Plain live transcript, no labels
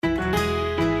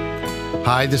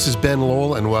Hi, this is Ben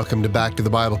Lowell, and welcome to Back to the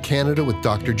Bible Canada with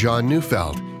Dr. John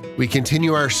Neufeld. We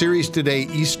continue our series today,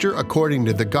 Easter according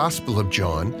to the Gospel of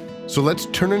John. So let's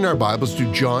turn in our Bibles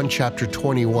to John chapter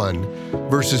 21,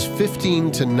 verses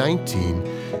 15 to 19,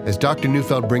 as Dr.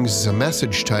 Neufeld brings us a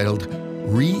message titled,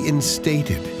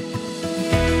 Reinstated.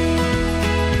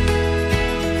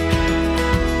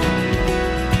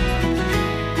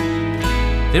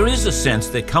 There is a sense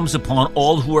that comes upon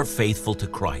all who are faithful to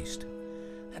Christ.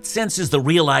 That sense is the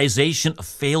realization of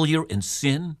failure and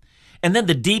sin, and then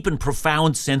the deep and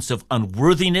profound sense of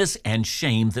unworthiness and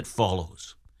shame that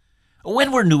follows.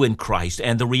 When we're new in Christ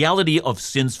and the reality of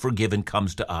sins forgiven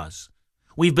comes to us,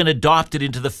 we've been adopted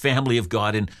into the family of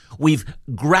God, and we've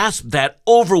grasped that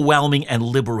overwhelming and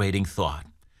liberating thought.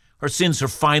 Our sins are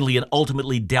finally and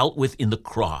ultimately dealt with in the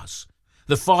cross.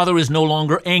 The Father is no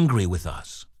longer angry with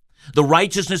us. The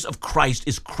righteousness of Christ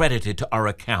is credited to our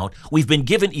account. We've been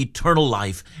given eternal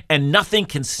life, and nothing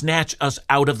can snatch us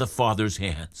out of the Father's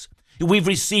hands. We've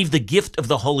received the gift of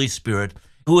the Holy Spirit,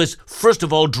 who has first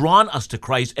of all drawn us to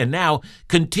Christ and now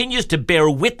continues to bear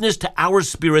witness to our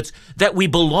spirits that we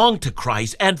belong to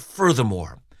Christ. And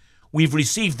furthermore, we've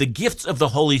received the gifts of the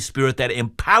Holy Spirit that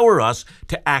empower us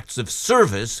to acts of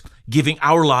service, giving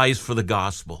our lives for the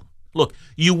gospel. Look,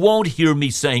 you won't hear me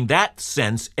saying that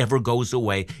sense ever goes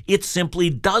away. It simply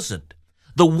doesn't.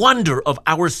 The wonder of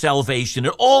our salvation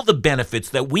and all the benefits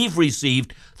that we've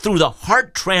received through the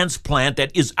heart transplant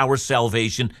that is our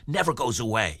salvation never goes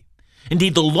away.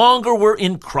 Indeed, the longer we're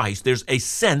in Christ, there's a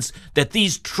sense that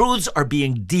these truths are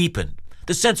being deepened.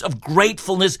 The sense of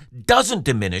gratefulness doesn't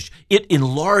diminish, it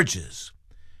enlarges.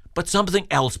 But something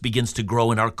else begins to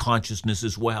grow in our consciousness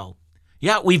as well.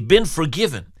 Yeah, we've been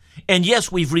forgiven. And yes,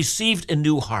 we've received a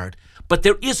new heart, but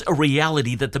there is a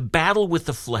reality that the battle with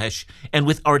the flesh and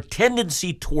with our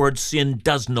tendency towards sin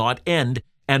does not end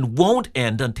and won't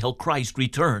end until Christ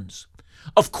returns.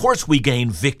 Of course, we gain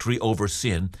victory over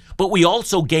sin, but we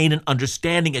also gain an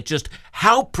understanding at just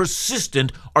how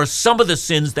persistent are some of the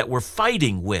sins that we're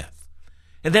fighting with.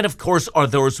 And then, of course, are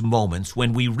those moments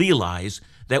when we realize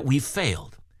that we've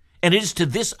failed. And it is to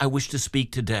this I wish to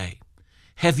speak today.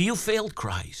 Have you failed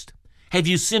Christ? Have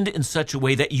you sinned in such a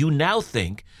way that you now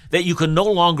think that you can no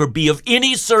longer be of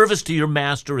any service to your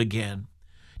master again?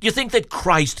 Do you think that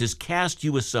Christ has cast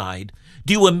you aside?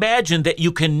 Do you imagine that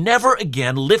you can never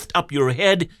again lift up your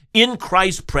head in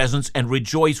Christ's presence and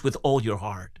rejoice with all your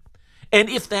heart? And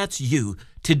if that's you,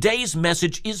 today's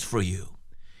message is for you.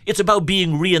 It's about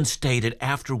being reinstated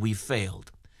after we've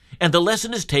failed. And the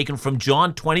lesson is taken from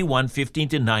John 21, 15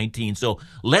 to 19. So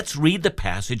let's read the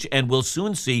passage and we'll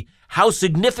soon see how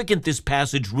significant this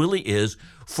passage really is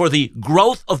for the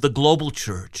growth of the global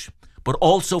church, but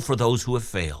also for those who have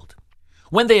failed.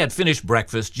 When they had finished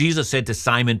breakfast, Jesus said to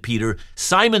Simon Peter,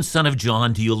 "Simon, son of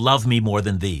John, do you love me more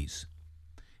than these?"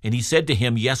 And he said to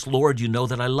him, "Yes, Lord, you know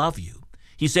that I love you."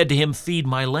 He said to him, "Feed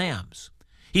my lambs."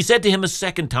 He said to him a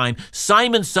second time,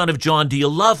 "Simon, son of John, do you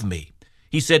love me?"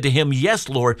 He said to him, "Yes,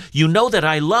 Lord, you know that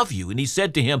I love you." And he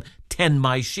said to him, "Tend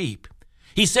my sheep."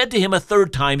 He said to him a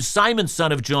third time, "Simon,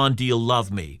 son of John, do you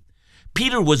love me?"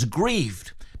 Peter was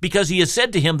grieved because he had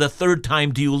said to him the third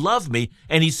time, "Do you love me?"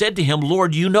 And he said to him,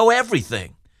 "Lord, you know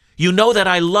everything. You know that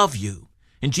I love you."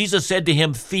 And Jesus said to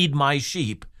him, "Feed my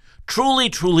sheep. Truly,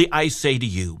 truly, I say to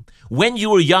you, when you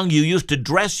were young, you used to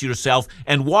dress yourself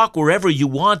and walk wherever you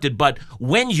wanted, but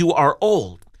when you are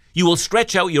old, you will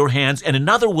stretch out your hands, and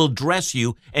another will dress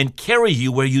you and carry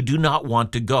you where you do not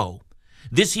want to go."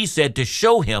 This he said to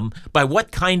show him by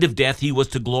what kind of death he was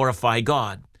to glorify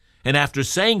God. And after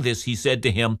saying this, he said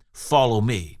to him, "Follow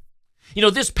me." You know,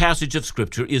 this passage of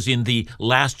Scripture is in the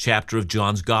last chapter of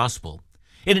John's Gospel,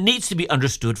 and it needs to be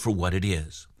understood for what it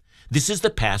is. This is the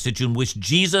passage in which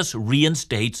Jesus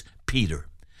reinstates Peter.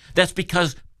 That's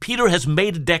because Peter has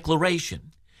made a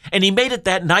declaration, and he made it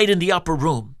that night in the upper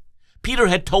room. Peter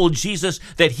had told Jesus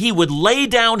that he would lay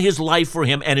down his life for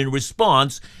him, and in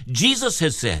response, Jesus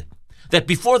has said that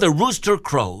before the rooster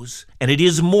crows, and it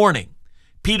is morning,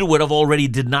 Peter would have already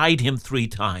denied him 3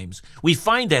 times. We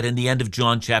find that in the end of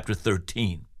John chapter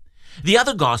 13. The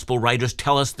other gospel writers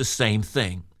tell us the same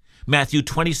thing. Matthew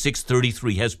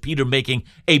 26:33 has Peter making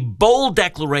a bold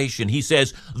declaration. He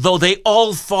says, "Though they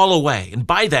all fall away," and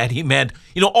by that he meant,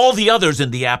 all the others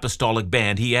in the apostolic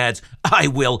band. He adds, "I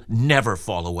will never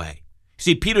fall away."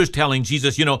 See, Peter's telling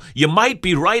Jesus, you might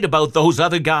be right about those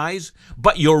other guys,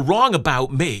 but you're wrong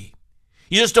about me.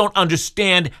 You just don't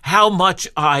understand how much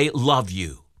I love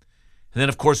you. And then,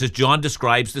 of course, as John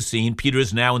describes the scene, Peter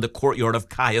is now in the courtyard of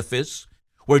Caiaphas,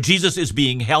 where Jesus is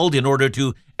being held in order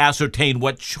to ascertain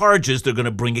what charges they're going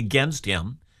to bring against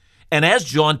him. And as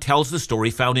John tells the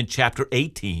story found in chapter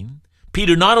 18,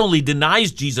 Peter not only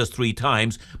denies Jesus 3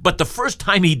 times, but the first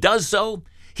time he does so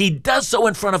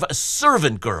in front of a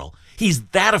servant girl. He's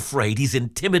that afraid. He's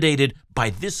intimidated by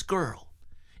this girl.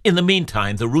 In the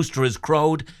meantime, the rooster has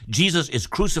crowed. Jesus is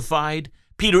crucified.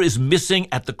 Peter is missing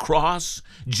at the cross.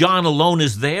 John alone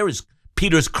is there.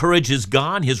 Peter's courage is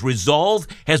gone. His resolve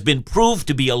has been proved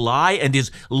to be a lie, and his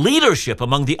leadership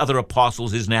among the other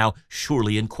apostles is now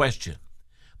surely in question.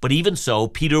 But even so,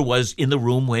 Peter was in the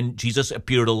room when Jesus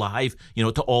appeared alive,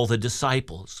 to all the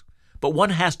disciples. But one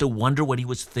has to wonder what he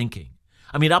was thinking.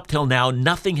 Up till now,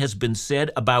 nothing has been said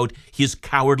about his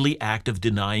cowardly act of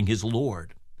denying his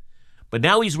Lord. But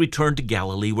now he's returned to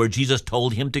Galilee, where Jesus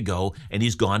told him to go, and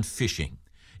he's gone fishing.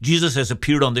 Jesus has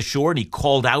appeared on the shore, and he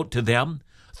called out to them.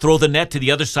 Throw the net to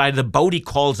the other side of the boat, he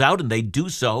calls out, and they do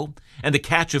so. And the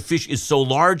catch of fish is so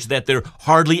large that they're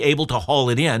hardly able to haul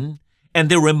it in. And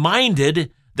they're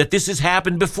reminded that this has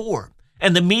happened before,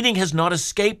 and the meaning has not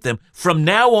escaped them. From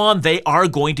now on, they are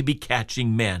going to be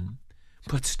catching men.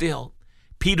 But still,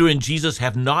 Peter and Jesus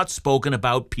have not spoken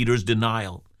about Peter's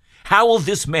denial. How will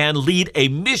this man lead a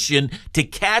mission to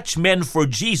catch men for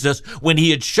Jesus when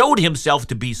he had showed himself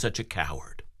to be such a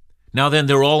coward? Now then,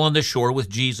 they're all on the shore with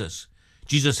Jesus.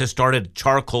 Jesus has started a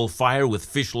charcoal fire with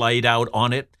fish laid out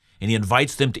on it, and he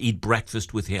invites them to eat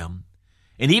breakfast with him.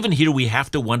 And even here we have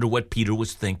to wonder what Peter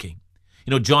was thinking.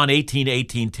 John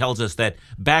 18:18 tells us that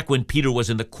back when Peter was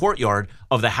in the courtyard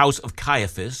of the house of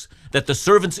Caiaphas, that the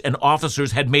servants and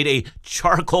officers had made a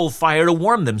charcoal fire to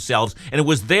warm themselves, and it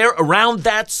was there around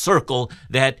that circle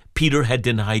that Peter had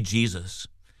denied Jesus.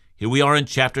 Here we are in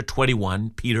chapter 21,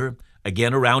 Peter,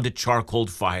 again around a charcoal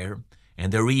fire,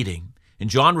 and they're eating. And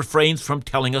John refrains from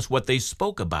telling us what they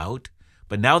spoke about,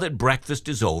 but now that breakfast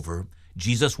is over,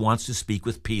 Jesus wants to speak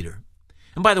with Peter.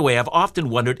 And by the way, I've often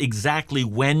wondered exactly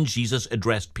when Jesus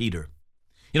addressed Peter.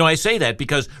 I say that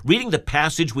because reading the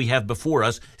passage we have before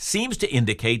us seems to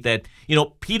indicate that,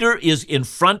 Peter is in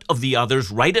front of the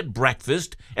others right at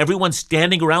breakfast, everyone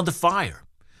standing around the fire.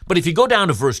 But if you go down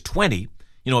to verse 20,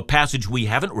 a passage we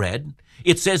haven't read,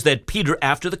 it says that Peter,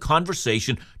 after the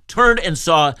conversation, turned and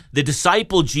saw the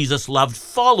disciple Jesus loved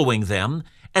following them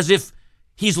as if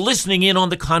he's listening in on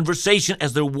the conversation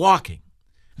as they're walking.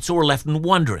 And so we're left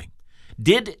wondering,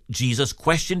 did Jesus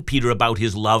question Peter about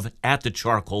his love at the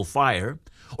charcoal fire,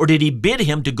 or did he bid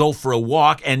him to go for a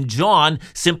walk and John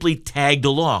simply tagged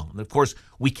along? And of course,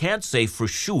 we can't say for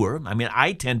sure.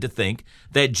 I tend to think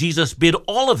that Jesus bid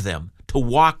all of them to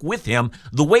walk with him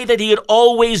the way that he had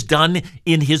always done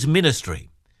in his ministry.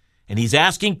 And he's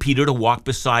asking Peter to walk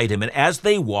beside him. And as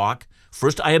they walk,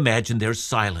 first I imagine there's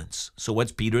silence. So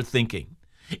what's Peter thinking?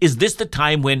 Is this the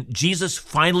time when Jesus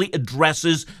finally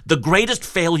addresses the greatest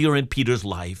failure in Peter's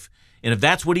life? And if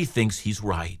that's what he thinks, he's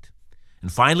right. And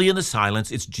finally, in the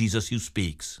silence, it's Jesus who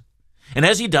speaks. And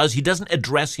as he does, he doesn't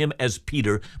address him as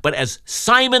Peter, but as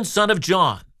Simon, son of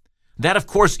John. That, of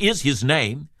course, is his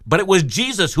name, but it was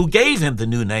Jesus who gave him the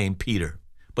new name, Peter.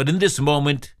 But in this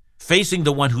moment, facing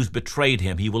the one who's betrayed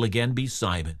him, he will again be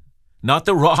Simon. Not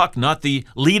the rock, not the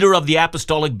leader of the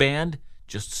apostolic band,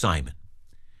 just Simon.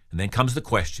 And then comes the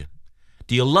question,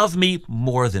 do you love me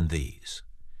more than these?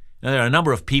 Now, there are a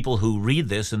number of people who read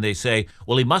this and they say,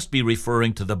 well, he must be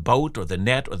referring to the boat or the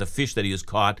net or the fish that he has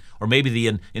caught, or maybe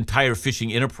the entire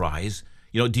fishing enterprise.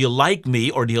 Do you like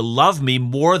me or do you love me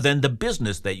more than the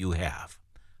business that you have?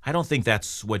 I don't think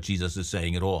that's what Jesus is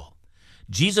saying at all.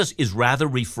 Jesus is rather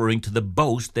referring to the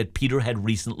boast that Peter had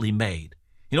recently made.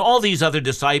 All these other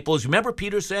disciples, remember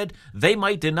Peter said, they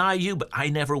might deny you, but I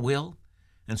never will.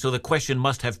 And so the question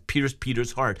must have pierced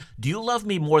Peter's heart. Do you love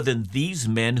me more than these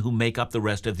men who make up the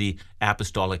rest of the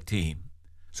apostolic team?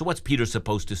 So what's Peter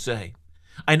supposed to say?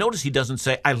 I notice he doesn't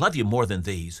say, I love you more than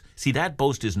these. See, that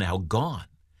boast is now gone.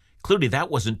 Clearly that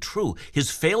wasn't true.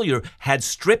 His failure had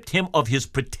stripped him of his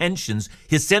pretensions.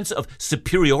 His sense of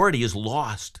superiority is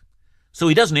lost. So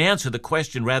he doesn't answer the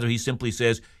question. Rather, he simply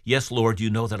says, yes, Lord, you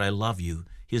know that I love you.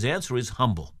 His answer is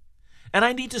humble. And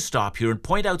I need to stop here and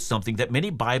point out something that many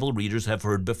Bible readers have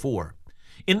heard before.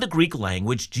 In the Greek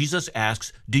language, Jesus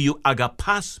asks, do you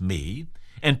agapas me?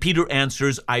 And Peter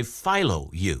answers, I philo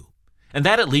you. And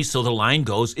that, at least so the line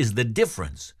goes, is the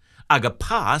difference.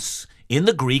 Agapas in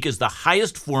the Greek is the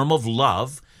highest form of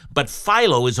love, but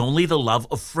philo is only the love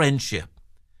of friendship.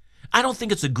 I don't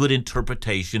think it's a good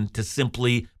interpretation to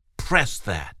simply press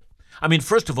that.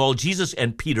 First of all, Jesus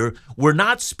and Peter were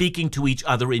not speaking to each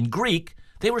other in Greek.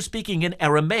 They were speaking in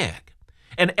Aramaic.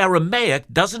 And Aramaic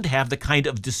doesn't have the kind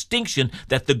of distinction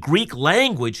that the Greek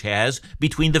language has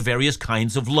between the various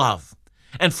kinds of love.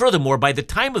 And furthermore, by the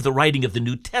time of the writing of the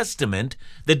New Testament,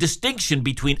 the distinction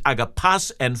between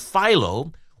agapas and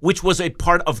philo which was a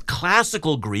part of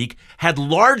classical Greek, had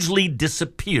largely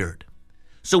disappeared.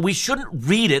 So we shouldn't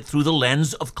read it through the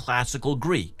lens of classical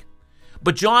Greek.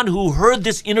 But John, who heard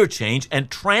this interchange and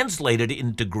translated it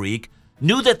into Greek,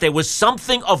 knew that there was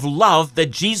something of love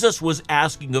that Jesus was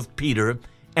asking of Peter,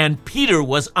 and Peter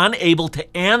was unable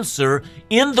to answer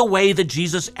in the way that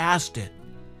Jesus asked it.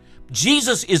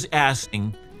 Jesus is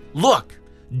asking, look,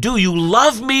 do you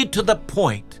love me to the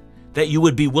point that you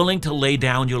would be willing to lay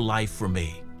down your life for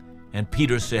me? And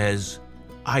Peter says,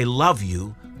 I love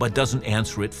you, but doesn't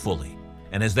answer it fully.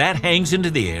 And as that hangs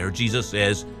into the air, Jesus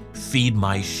says, feed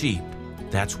my sheep.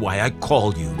 That's why I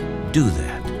called you. Do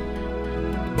that.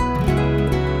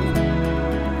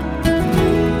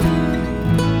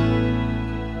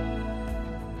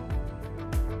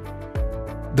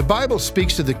 The Bible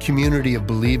speaks of the community of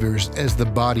believers as the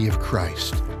body of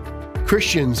Christ.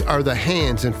 Christians are the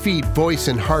hands and feet, voice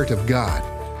and heart of God.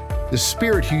 The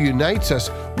Spirit who unites us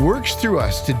works through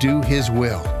us to do His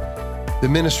will. The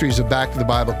ministries of Back to the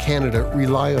Bible Canada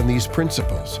rely on these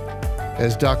principles.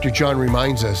 As Dr. John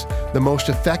reminds us, the most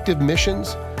effective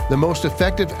missions, the most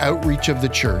effective outreach of the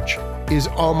church is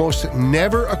almost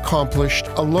never accomplished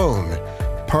alone.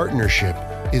 Partnership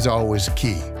is always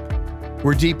key.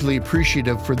 We're deeply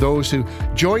appreciative for those who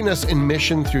join us in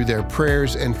mission through their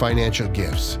prayers and financial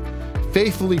gifts.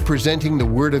 Faithfully presenting the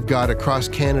Word of God across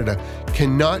Canada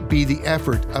cannot be the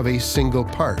effort of a single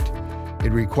part.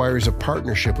 It requires a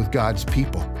partnership with God's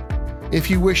people.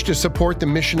 If you wish to support the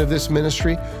mission of this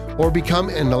ministry or become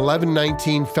an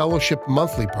 1119 Fellowship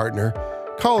monthly partner,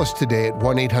 call us today at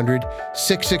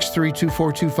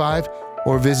 1-800-663-2425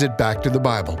 or visit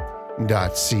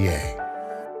backtothebible.ca.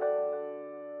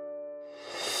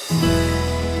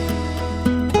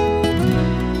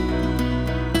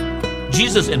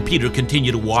 Jesus and Peter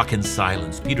continue to walk in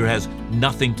silence. Peter has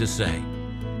nothing to say.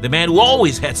 The man who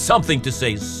always had something to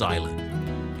say is silent.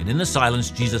 And in the silence,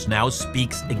 Jesus now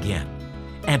speaks again.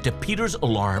 And to Peter's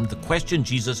alarm, the question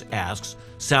Jesus asks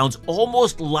sounds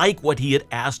almost like what he had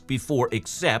asked before,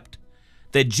 except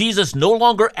that Jesus no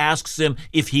longer asks him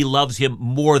if he loves him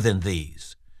more than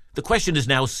these. The question is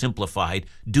now simplified,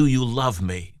 do you love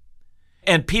me?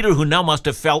 And Peter, who now must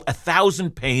have felt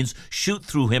 1,000 pains shoot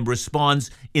through him, responds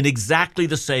in exactly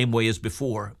the same way as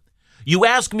before. You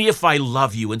ask me if I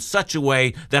love you in such a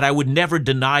way that I would never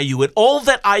deny you, and all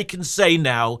that I can say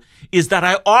now is that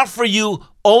I offer you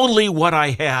only what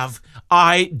I have.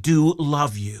 I do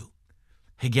love you.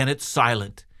 Again, it's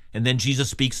silent, and then Jesus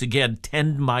speaks again,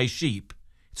 tend my sheep.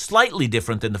 Slightly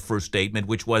different than the first statement,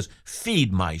 which was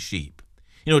feed my sheep.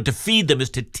 To feed them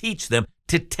is to teach them,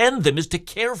 to tend them is to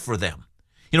care for them.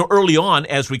 Early on,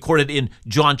 as recorded in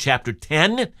John chapter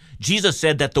 10, Jesus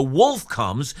said that the wolf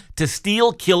comes to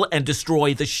steal, kill, and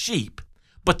destroy the sheep.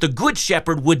 But the good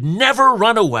shepherd would never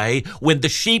run away when the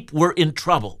sheep were in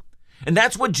trouble. And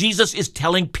that's what Jesus is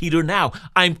telling Peter now.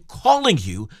 I'm calling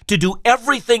you to do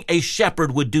everything a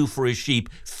shepherd would do for his sheep.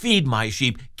 Feed my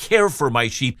sheep, care for my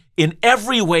sheep in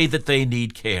every way that they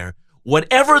need care.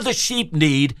 Whatever the sheep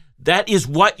need, that is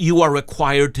what you are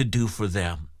required to do for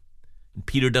them. And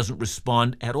Peter doesn't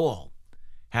respond at all.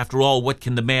 After all, what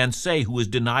can the man say who has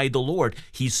denied the Lord?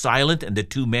 He's silent, and the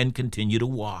two men continue to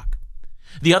walk.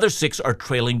 The other 6 are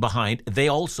trailing behind. They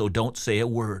also don't say a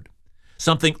word.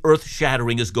 Something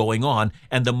earth-shattering is going on,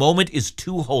 and the moment is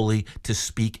too holy to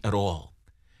speak at all.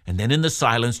 And then in the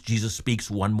silence, Jesus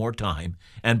speaks one more time,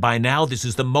 and by now this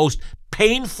is the most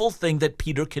painful thing that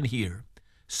Peter can hear.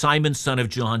 Simon, son of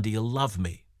John, do you love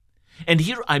me? And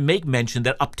here I make mention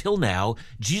that up till now,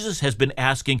 Jesus has been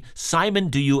asking, Simon,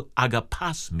 do you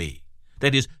agapas me?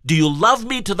 That is, do you love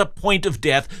me to the point of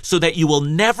death so that you will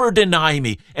never deny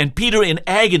me? And Peter in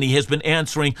agony has been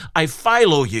answering, I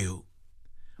philo you.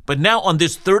 But now on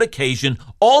this third occasion,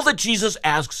 all that Jesus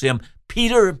asks him,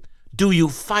 Peter, do you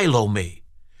philo me?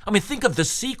 Think of the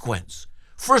sequence.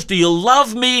 First, do you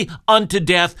love me unto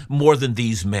death more than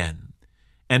these men?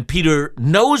 And Peter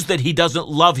knows that he doesn't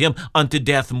love him unto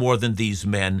death more than these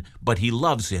men, but he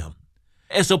loves him.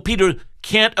 And so Peter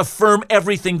can't affirm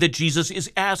everything that Jesus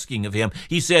is asking of him.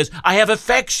 He says, I have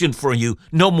affection for you,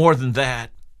 no more than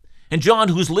that. And John,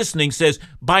 who's listening, says,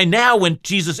 by now when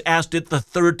Jesus asked it the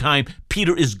third time,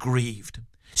 Peter is grieved.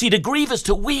 See, to grieve is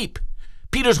to weep.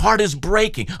 Peter's heart is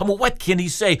breaking. What can he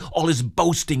say? All his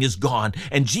boasting is gone.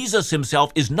 And Jesus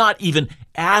himself is not even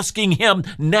asking him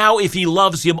now if he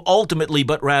loves him ultimately,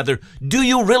 but rather, do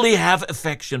you really have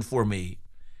affection for me?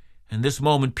 In this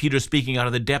moment, Peter, speaking out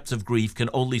of the depths of grief, can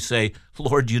only say,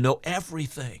 Lord, you know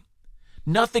everything.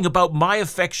 Nothing about my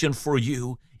affection for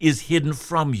you is hidden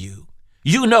from you.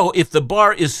 You know if the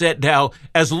bar is set now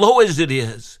as low as it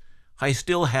is, I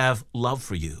still have love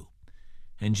for you.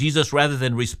 And Jesus, rather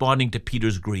than responding to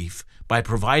Peter's grief by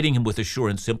providing him with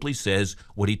assurance, simply says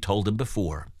what he told him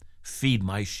before, feed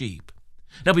my sheep.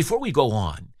 Now, before we go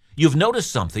on, you've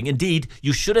noticed something. Indeed,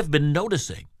 you should have been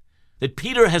noticing that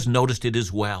Peter has noticed it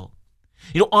as well.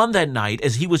 On that night,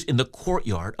 as he was in the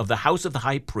courtyard of the house of the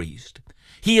high priest,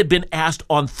 he had been asked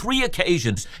on 3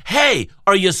 occasions, hey,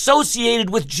 are you associated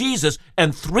with Jesus?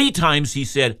 And 3 times he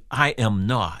said, I am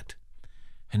not.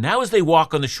 And now as they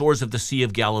walk on the shores of the Sea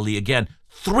of Galilee again,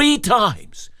 3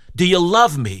 times, do you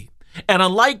love me? And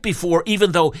unlike before,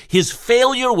 even though his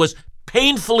failure was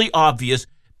painfully obvious,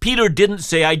 Peter didn't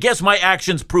say, I guess my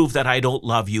actions prove that I don't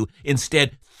love you.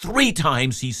 Instead, 3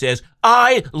 times he says,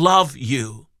 I love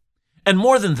you. And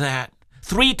more than that,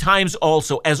 3 times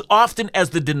also, as often as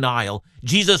the denial,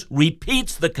 Jesus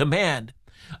repeats the command.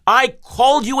 I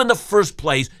called you in the first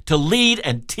place to lead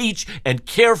and teach and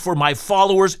care for my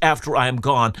followers after I am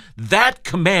gone. That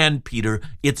command, Peter,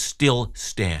 it still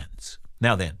stands.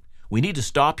 Now then, we need to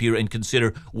stop here and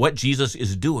consider what Jesus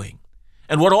is doing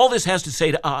and what all this has to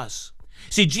say to us.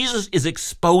 See, Jesus is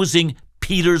exposing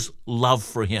Peter's love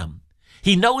for him.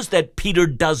 He knows that Peter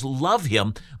does love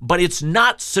him, but it's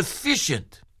not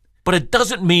sufficient. But it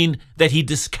doesn't mean that he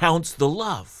discounts the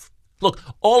love. Look,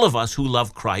 all of us who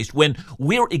love Christ, when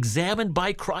we're examined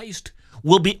by Christ,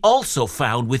 will be also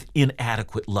found with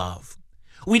inadequate love.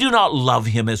 We do not love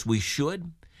him as we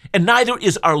should, and neither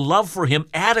is our love for him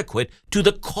adequate to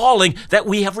the calling that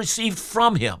we have received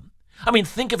from him.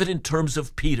 Think of it in terms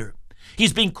of Peter.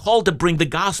 He's being called to bring the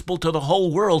gospel to the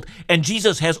whole world, and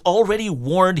Jesus has already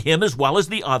warned him, as well as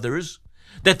the others,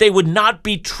 that they would not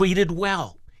be treated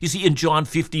well. You see, in John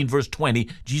 15, verse 20,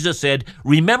 Jesus said,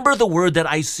 remember the word that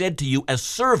I said to you, a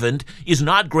servant is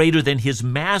not greater than his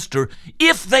master.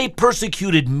 If they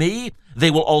persecuted me, they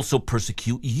will also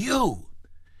persecute you.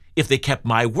 If they kept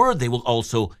my word, they will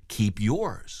also keep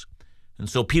yours. And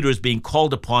so Peter is being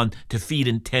called upon to feed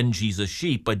and tend Jesus'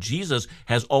 sheep, but Jesus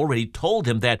has already told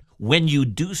him that when you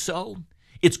do so,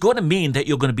 it's going to mean that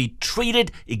you're going to be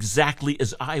treated exactly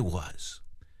as I was.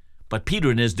 But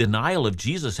Peter, in his denial of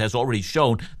Jesus, has already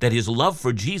shown that his love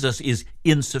for Jesus is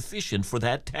insufficient for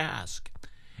that task.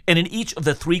 And in each of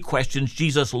the 3 questions,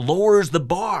 Jesus lowers the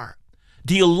bar.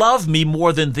 Do you love me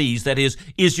more than these? That is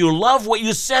your love what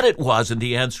you said it was? And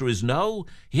the answer is no,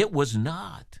 it was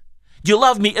not. Do you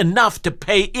love me enough to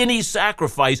pay any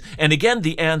sacrifice? And again,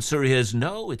 the answer is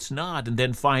no, it's not. And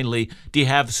then finally, do you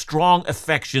have strong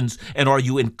affections, and are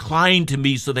you inclined to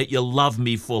me so that you love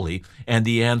me fully? And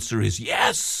the answer is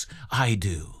yes, I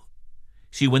do.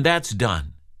 See, when that's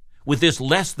done, with this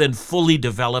less than fully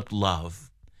developed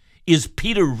love, is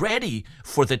Peter ready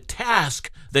for the task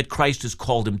that Christ has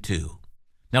called him to?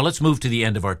 Now let's move to the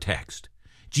end of our text.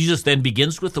 Jesus then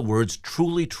begins with the words,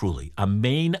 truly, truly,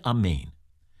 amen, amen.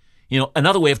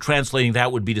 Another way of translating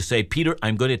that would be to say, Peter,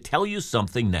 I'm going to tell you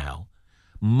something now,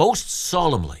 most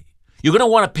solemnly. You're going to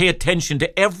want to pay attention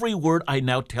to every word I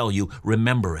now tell you.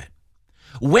 Remember it.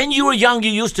 When you were young, you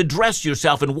used to dress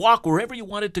yourself and walk wherever you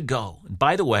wanted to go. And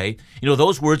by the way,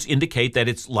 those words indicate that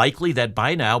it's likely that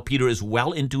by now Peter is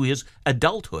well into his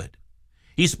adulthood.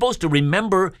 He's supposed to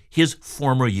remember his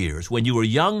former years. When you were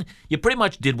young, you pretty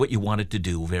much did what you wanted to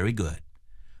do. Very good.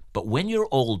 But when you're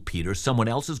old, Peter, someone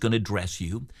else is going to dress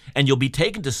you, and you'll be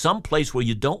taken to some place where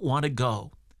you don't want to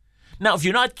go. Now, if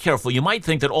you're not careful, you might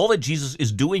think that all that Jesus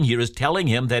is doing here is telling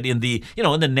him that in the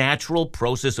natural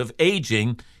process of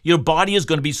aging, your body is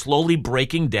going to be slowly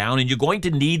breaking down, and you're going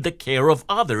to need the care of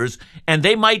others, and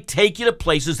they might take you to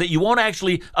places that you won't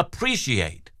actually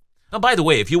appreciate. Now, by the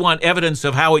way, if you want evidence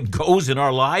of how it goes in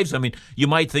our lives, you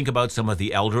might think about some of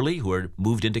the elderly who are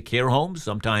moved into care homes,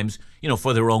 sometimes,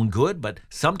 for their own good, but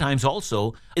sometimes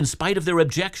also in spite of their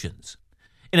objections.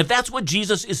 And if that's what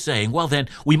Jesus is saying, well, then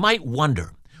we might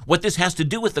wonder what this has to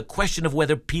do with the question of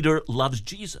whether Peter loves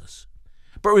Jesus.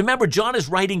 But remember, John is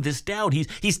writing this down.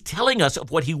 He's telling us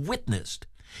of what he witnessed.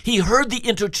 He heard the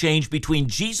interchange between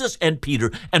Jesus and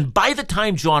Peter, and by the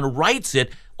time John writes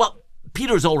it, well,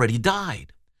 Peter's already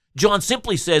died. John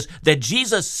simply says that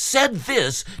Jesus said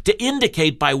this to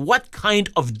indicate by what kind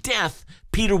of death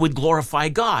Peter would glorify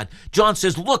God. John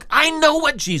says, look, I know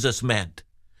what Jesus meant.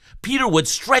 Peter would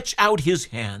stretch out his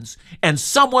hands, and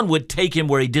someone would take him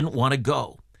where he didn't want to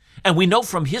go. And we know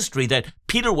from history that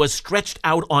Peter was stretched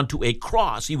out onto a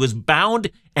cross. He was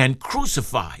bound and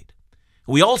crucified.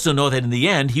 We also know that in the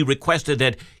end, he requested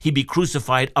that he be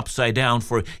crucified upside down,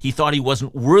 for he thought he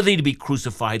wasn't worthy to be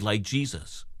crucified like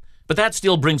Jesus. But that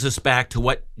still brings us back to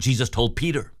what Jesus told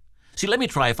Peter. See, let me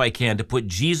try, if I can, to put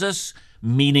Jesus'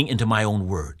 meaning into my own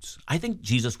words. I think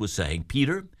Jesus was saying,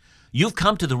 Peter, you've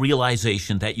come to the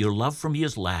realization that your love for me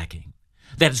is lacking,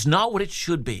 that it's not what it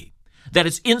should be, that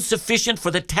it's insufficient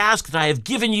for the task that I have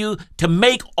given you to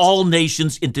make all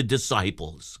nations into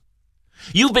disciples.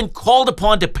 You've been called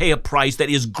upon to pay a price that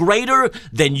is greater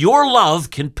than your love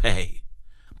can pay.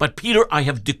 But Peter, I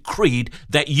have decreed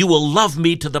that you will love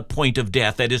me to the point of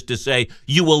death. That is to say,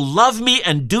 you will love me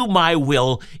and do my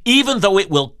will, even though it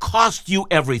will cost you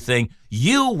everything.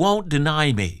 You won't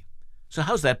deny me. So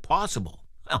how's that possible?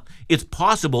 Well, it's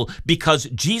possible because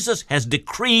Jesus has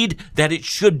decreed that it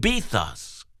should be thus.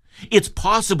 It's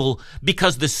possible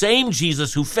because the same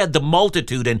Jesus who fed the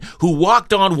multitude and who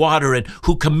walked on water and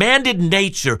who commanded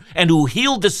nature and who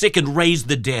healed the sick and raised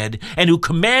the dead and who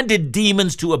commanded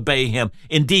demons to obey him,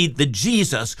 indeed, the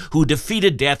Jesus who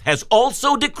defeated death has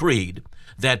also decreed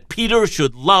that Peter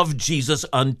should love Jesus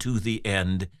unto the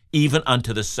end, even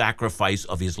unto the sacrifice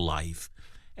of his life.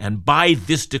 And by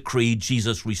this decree,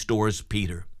 Jesus restores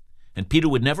Peter. And Peter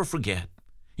would never forget,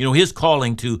 his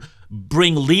calling to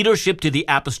bring leadership to the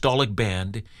apostolic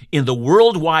band in the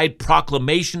worldwide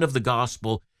proclamation of the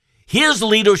gospel. His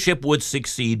leadership would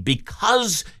succeed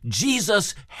because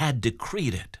Jesus had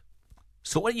decreed it.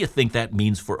 So what do you think that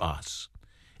means for us?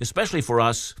 Especially for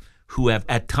us who have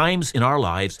at times in our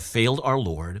lives failed our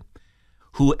Lord,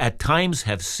 who at times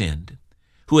have sinned,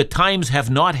 who at times have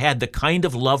not had the kind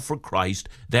of love for Christ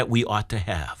that we ought to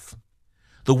have.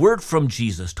 The word from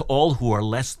Jesus to all who are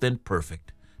less than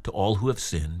perfect, to all who have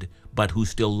sinned, but who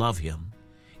still love him,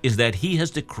 is that he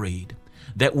has decreed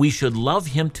that we should love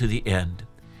him to the end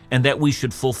and that we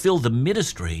should fulfill the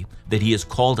ministry that he has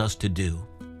called us to do.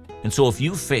 And so if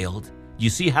you failed, you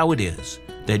see how it is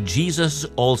that Jesus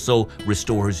also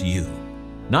restores you,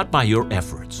 not by your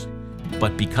efforts,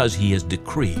 but because he has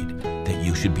decreed that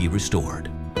you should be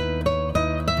restored.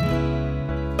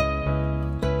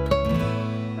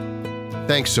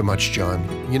 Thanks so much, John.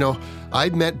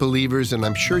 I've met believers, and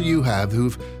I'm sure you have,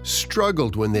 who've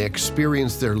struggled when they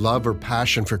experience their love or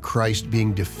passion for Christ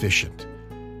being deficient.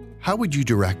 How would you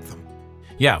direct them?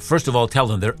 Yeah, first of all, tell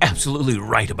them they're absolutely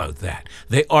right about that.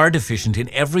 They are deficient in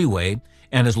every way,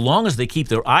 and as long as they keep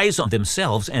their eyes on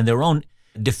themselves and their own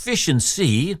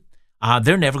deficiency,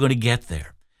 they're never going to get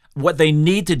there. What they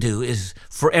need to do is,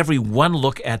 for every one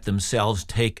look at themselves,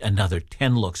 take another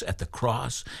 10 looks at the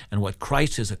cross and what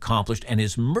Christ has accomplished and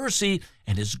his mercy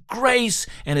and his grace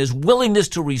and his willingness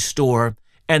to restore,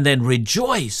 and then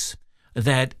rejoice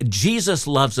that Jesus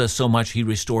loves us so much he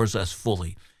restores us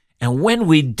fully. And when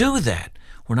we do that,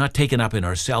 we're not taken up in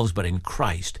ourselves, but in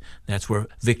Christ. That's where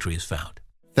victory is found.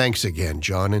 Thanks again,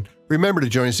 John. And remember to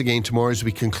join us again tomorrow as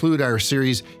we conclude our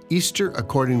series, Easter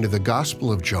According to the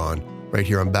Gospel of John, right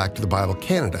here on Back to the Bible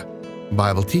Canada.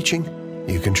 Bible teaching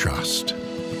you can trust.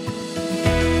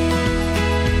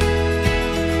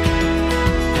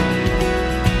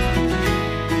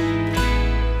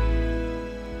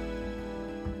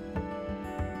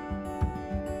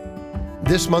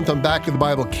 This month on Back to the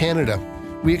Bible Canada,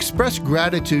 we express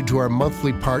gratitude to our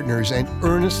monthly partners and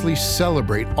earnestly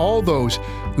celebrate all those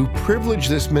who privilege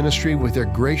this ministry with their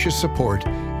gracious support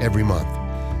every month.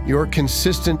 Your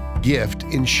consistent gift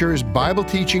ensures Bible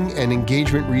teaching and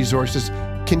engagement resources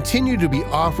continue to be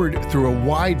offered through a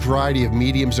wide variety of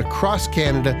mediums across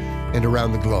Canada and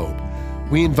around the globe.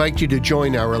 We invite you to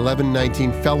join our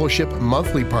 1119 Fellowship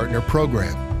Monthly Partner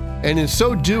Program. And in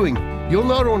so doing, you'll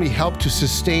not only help to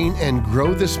sustain and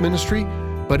grow this ministry,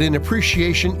 but in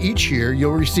appreciation each year,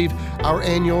 you'll receive our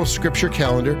annual scripture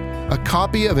calendar, a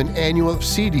copy of an annual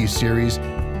CD series,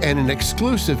 and an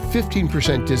exclusive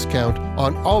 15% discount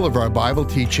on all of our Bible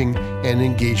teaching and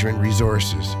engagement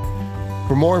resources.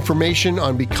 For more information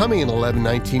on becoming an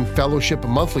 1119 Fellowship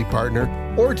Monthly Partner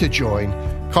or to join,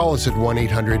 call us at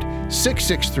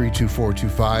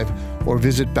 1-800-663-2425 or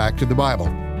visit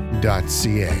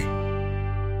backtothebible.ca.